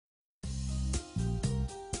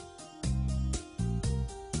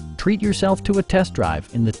treat yourself to a test drive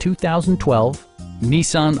in the 2012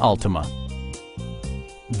 Nissan Altima.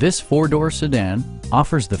 This four-door sedan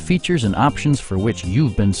offers the features and options for which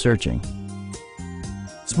you've been searching.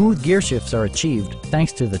 Smooth gear shifts are achieved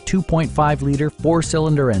thanks to the 2.5-liter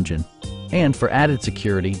four-cylinder engine. And for added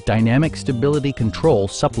security, dynamic stability control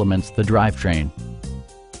supplements the drivetrain.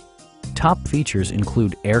 Top features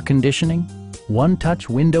include air conditioning, one-touch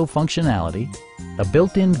window functionality, a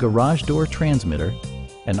built-in garage door transmitter,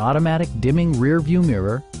 an automatic dimming rear-view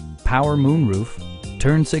mirror, power moonroof,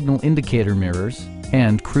 turn signal indicator mirrors,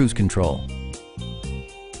 and cruise control.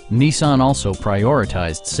 Nissan also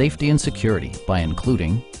prioritized safety and security by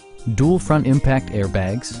including dual front impact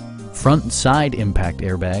airbags, front and side impact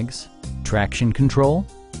airbags, traction control,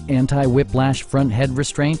 anti-whiplash front head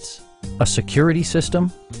restraints, a security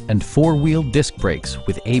system, and four-wheel disc brakes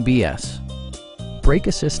with ABS. Brake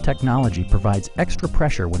Assist technology provides extra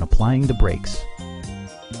pressure when applying the brakes.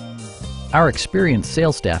 Our experienced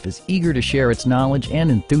sales staff is eager to share its knowledge and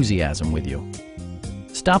enthusiasm with you.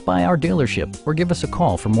 Stop by our dealership or give us a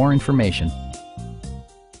call for more information.